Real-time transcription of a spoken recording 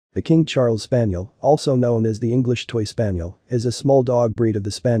The King Charles Spaniel, also known as the English Toy Spaniel, is a small dog breed of the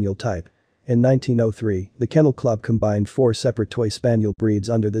Spaniel type. In 1903, the Kennel Club combined 4 separate Toy Spaniel breeds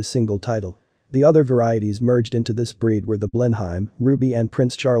under this single title. The other varieties merged into this breed were the Blenheim, Ruby and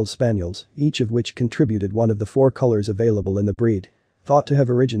Prince Charles Spaniels, each of which contributed one of the 4 colors available in the breed. Thought to have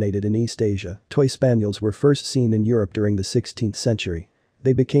originated in East Asia, Toy Spaniels were first seen in Europe during the 16th century.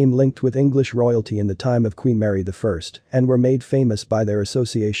 They became linked with English royalty in the time of Queen Mary I and were made famous by their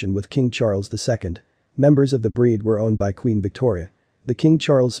association with King Charles II. Members of the breed were owned by Queen Victoria. The King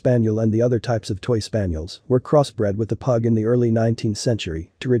Charles Spaniel and the other types of Toy Spaniels were crossbred with the pug in the early 19th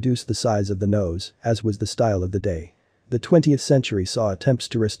century to reduce the size of the nose, as was the style of the day. The 20th century saw attempts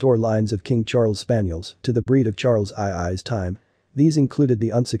to restore lines of King Charles Spaniels to the breed of Charles II's time. These included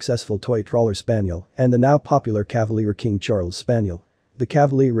the unsuccessful Toy Trawler Spaniel and the now popular Cavalier King Charles Spaniel. The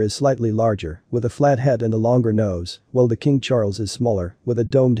Cavalier is slightly larger, with a flat head and a longer nose, while the King Charles is smaller, with a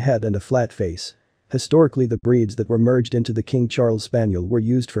domed head and a flat face. Historically, the breeds that were merged into the King Charles Spaniel were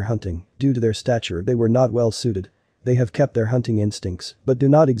used for hunting. Due to their stature, they were not well suited. They have kept their hunting instincts, but do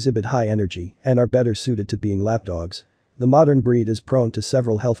not exhibit high energy and are better suited to being lapdogs. The modern breed is prone to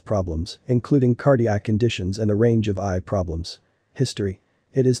several health problems, including cardiac conditions and a range of eye problems. History.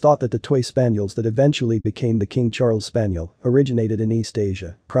 It is thought that the Toy Spaniels that eventually became the King Charles Spaniel originated in East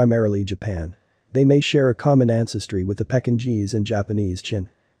Asia, primarily Japan. They may share a common ancestry with the Pekingese and Japanese Chin.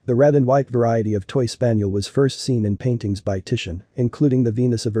 The red and white variety of Toy Spaniel was first seen in paintings by Titian, including the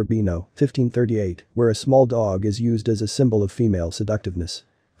Venus of Urbino, 1538, where a small dog is used as a symbol of female seductiveness.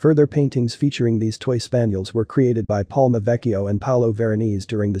 Further paintings featuring these Toy Spaniels were created by Palma Vecchio and Paolo Veronese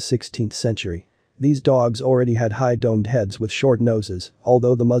during the 16th century. These dogs already had high domed heads with short noses,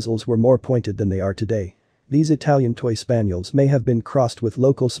 although the muzzles were more pointed than they are today. These Italian Toy Spaniels may have been crossed with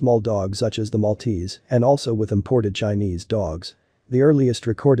local small dogs such as the Maltese and also with imported Chinese dogs. The earliest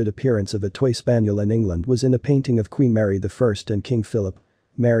recorded appearance of a Toy Spaniel in England was in a painting of Queen Mary I and King Philip.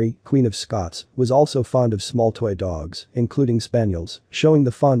 Mary, Queen of Scots, was also fond of small toy dogs, including spaniels, showing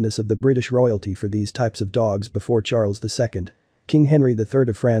the fondness of the British royalty for these types of dogs before Charles II. King Henry III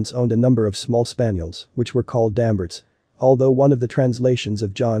of France owned a number of small spaniels, which were called Damberts. Although one of the translations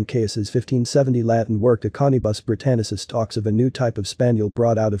of John Caus's 1570 Latin work De Conibus Britannicus talks of a new type of spaniel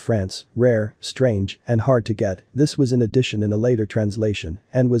brought out of France, rare, strange, and hard to get, this was an addition in a later translation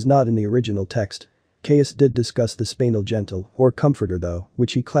and was not in the original text. Caus did discuss the Spaniel Gentle, or Comforter though,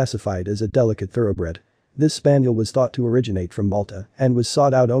 which he classified as a delicate thoroughbred. This spaniel was thought to originate from Malta and was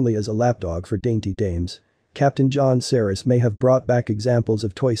sought out only as a lapdog for dainty dames. Captain John Serres may have brought back examples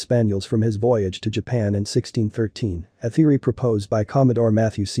of Toy Spaniels from his voyage to Japan in 1613, a theory proposed by Commodore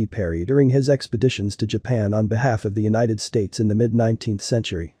Matthew C. Perry during his expeditions to Japan on behalf of the United States in the mid-19th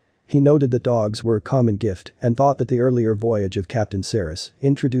century. He noted that dogs were a common gift and thought that the earlier voyage of Captain Serres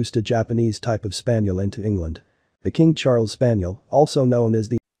introduced a Japanese type of spaniel into England. The King Charles Spaniel, also known as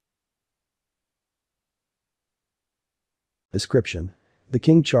the description. The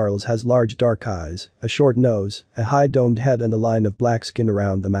King Charles has large dark eyes, a short nose, a high domed head and a line of black skin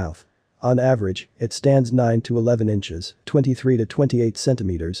around the mouth. On average, it stands 9 to 11 inches, 23 to 28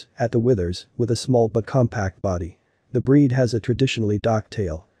 centimeters, at the withers, with a small but compact body. The breed has a traditionally docked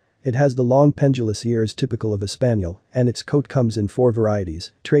tail. It has the long pendulous ears typical of a spaniel, and its coat comes in 4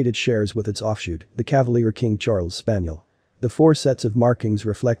 varieties, trait it shares with its offshoot, the Cavalier King Charles Spaniel. The 4 sets of markings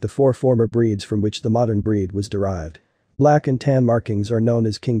reflect the 4 former breeds from which the modern breed was derived. Black and tan markings are known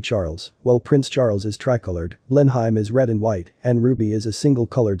as King Charles, while Prince Charles is tricolored, Blenheim is red and white, and Ruby is a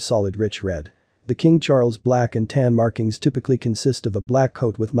single-colored solid rich red. The King Charles black and tan markings typically consist of a black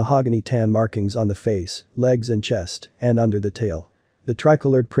coat with mahogany tan markings on the face, legs and chest, and under the tail. The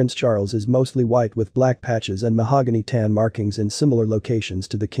tricolored Prince Charles is mostly white with black patches and mahogany tan markings in similar locations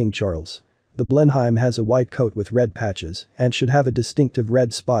to the King Charles. The Blenheim has a white coat with red patches and should have a distinctive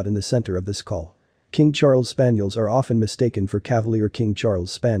red spot in the center of the skull. King Charles Spaniels are often mistaken for Cavalier King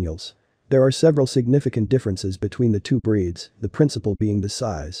Charles Spaniels. There are several significant differences between the 2 breeds, the principal being the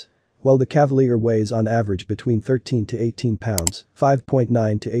size. While the Cavalier weighs on average between 13 to 18 pounds,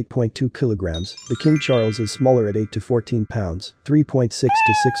 5.9 to 8.2 kilograms, the King Charles is smaller at 8 to 14 pounds, 3.6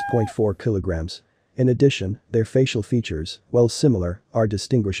 to 6.4 kilograms. In addition, their facial features, while similar, are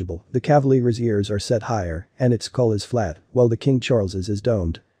distinguishable. The Cavalier's ears are set higher, and its skull is flat, while the King Charles's is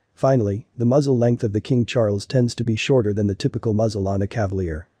domed. Finally, the muzzle length of the King Charles tends to be shorter than the typical muzzle on a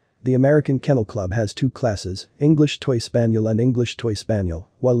Cavalier. The American Kennel Club has 2 classes, English Toy Spaniel and English Toy Spaniel,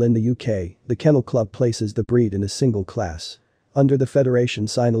 while in the UK, the Kennel Club places the breed in a single class. Under the Fédération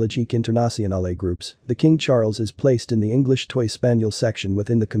Cynologique Internationale groups, the King Charles is placed in the English Toy Spaniel section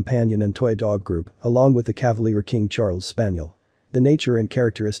within the Companion and Toy Dog group, along with the Cavalier King Charles Spaniel. The nature and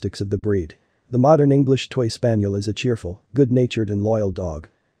characteristics of the breed. The modern English Toy Spaniel is a cheerful, good-natured and loyal dog.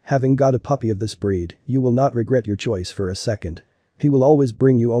 Having got a puppy of this breed, you will not regret your choice for a second. He will always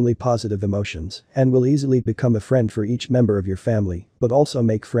bring you only positive emotions and will easily become a friend for each member of your family, but also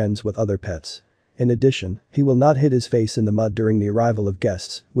make friends with other pets. In addition, he will not hit his face in the mud during the arrival of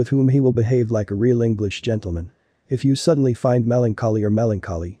guests, with whom he will behave like a real English gentleman. If you suddenly find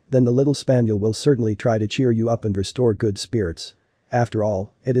melancholy, then the little spaniel will certainly try to cheer you up and restore good spirits. After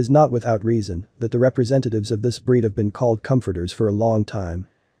all, it is not without reason that the representatives of this breed have been called comforters for a long time.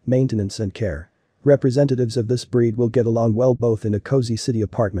 Maintenance and care. Representatives of this breed will get along well both in a cozy city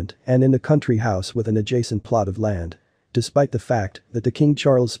apartment and in a country house with an adjacent plot of land. Despite the fact that the King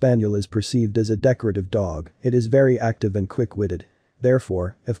Charles Spaniel is perceived as a decorative dog, it is very active and quick-witted.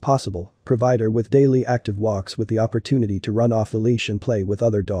 Therefore, if possible, provide her with daily active walks with the opportunity to run off the leash and play with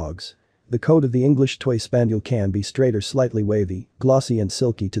other dogs. The coat of the English Toy Spaniel can be straight or slightly wavy, glossy and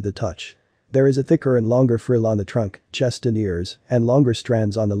silky to the touch. There is a thicker and longer frill on the trunk, chest and ears, and longer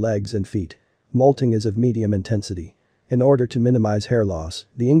strands on the legs and feet. Molting is of medium intensity. In order to minimize hair loss,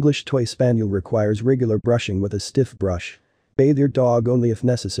 the English Toy Spaniel requires regular brushing with a stiff brush. Bathe your dog only if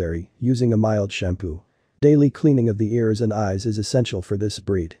necessary, using a mild shampoo. Daily cleaning of the ears and eyes is essential for this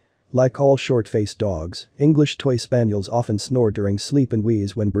breed. Like all short-faced dogs, English Toy Spaniels often snore during sleep and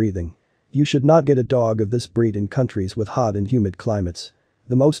wheeze when breathing. You should not get a dog of this breed in countries with hot and humid climates.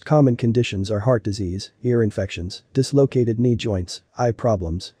 The most common conditions are heart disease, ear infections, dislocated knee joints, eye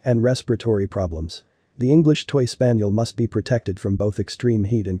problems, and respiratory problems. The English Toy Spaniel must be protected from both extreme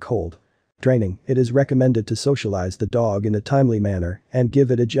heat and cold. Training. It is recommended to socialize the dog in a timely manner and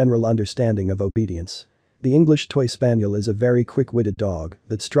give it a general understanding of obedience. The English Toy Spaniel is a very quick-witted dog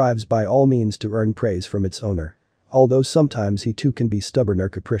that strives by all means to earn praise from its owner. Although sometimes he too can be stubborn or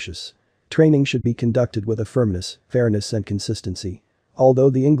capricious. Training should be conducted with a firmness, fairness and consistency. Although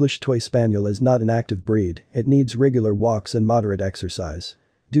the English Toy Spaniel is not an active breed, it needs regular walks and moderate exercise.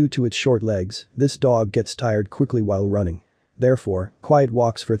 Due to its short legs, this dog gets tired quickly while running. Therefore, quiet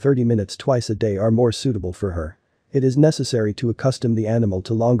walks for 30 minutes twice a day are more suitable for her. It is necessary to accustom the animal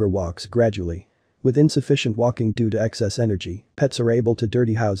to longer walks gradually. With insufficient walking due to excess energy, pets are able to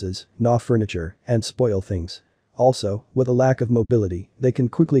dirty houses, gnaw furniture, and spoil things. Also, with a lack of mobility, they can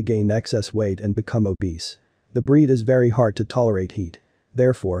quickly gain excess weight and become obese. The breed is very hard to tolerate heat.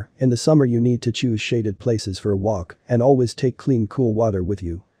 Therefore, in the summer you need to choose shaded places for a walk and always take clean cool water with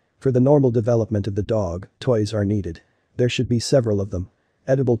you. For the normal development of the dog, toys are needed. There should be several of them.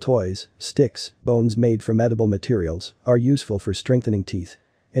 Edible toys, sticks, bones made from edible materials, are useful for strengthening teeth.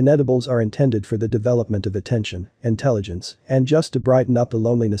 Inedibles are intended for the development of attention, intelligence, and just to brighten up the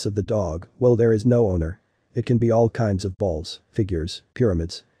loneliness of the dog while there is no owner. It can be all kinds of balls, figures,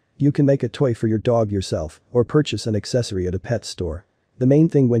 pyramids. You can make a toy for your dog yourself or purchase an accessory at a pet store. The main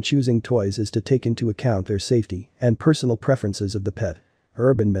thing when choosing toys is to take into account their safety and personal preferences of the pet.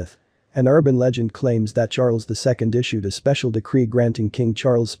 Urban myth. An urban legend claims that Charles II issued a special decree granting King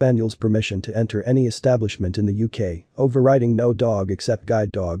Charles Spaniels permission to enter any establishment in the UK, overriding no dog except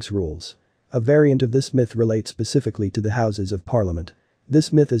guide dogs rules. A variant of this myth relates specifically to the Houses of Parliament.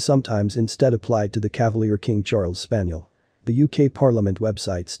 This myth is sometimes instead applied to the Cavalier King Charles Spaniel. The UK Parliament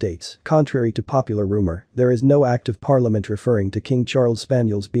website states, contrary to popular rumour, there is no Act of Parliament referring to King Charles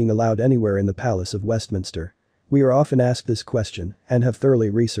Spaniels being allowed anywhere in the Palace of Westminster. We are often asked this question and have thoroughly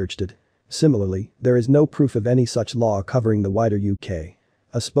researched it. Similarly, there is no proof of any such law covering the wider UK.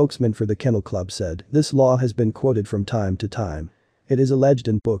 A spokesman for the Kennel Club said, this law has been quoted from time to time. It is alleged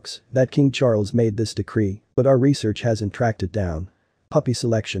in books that King Charles made this decree, but our research hasn't tracked it down. Puppy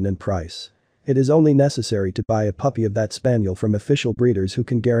selection and price. It is only necessary to buy a puppy of that spaniel from official breeders who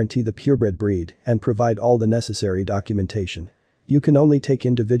can guarantee the purebred breed and provide all the necessary documentation. You can only take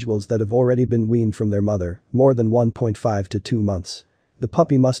individuals that have already been weaned from their mother, more than 1.5 to 2 months. The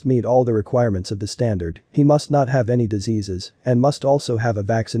puppy must meet all the requirements of the standard, he must not have any diseases, and must also have a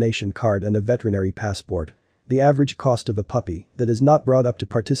vaccination card and a veterinary passport. The average cost of a puppy that is not brought up to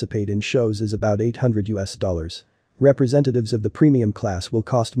participate in shows is about $800. Representatives of the premium class will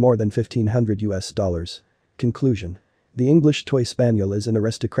cost more than $1,500. Conclusion. The English Toy Spaniel is an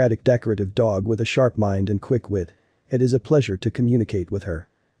aristocratic decorative dog with a sharp mind and quick wit. It is a pleasure to communicate with her.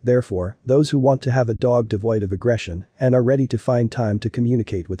 Therefore, those who want to have a dog devoid of aggression and are ready to find time to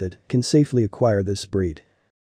communicate with it can safely acquire this breed.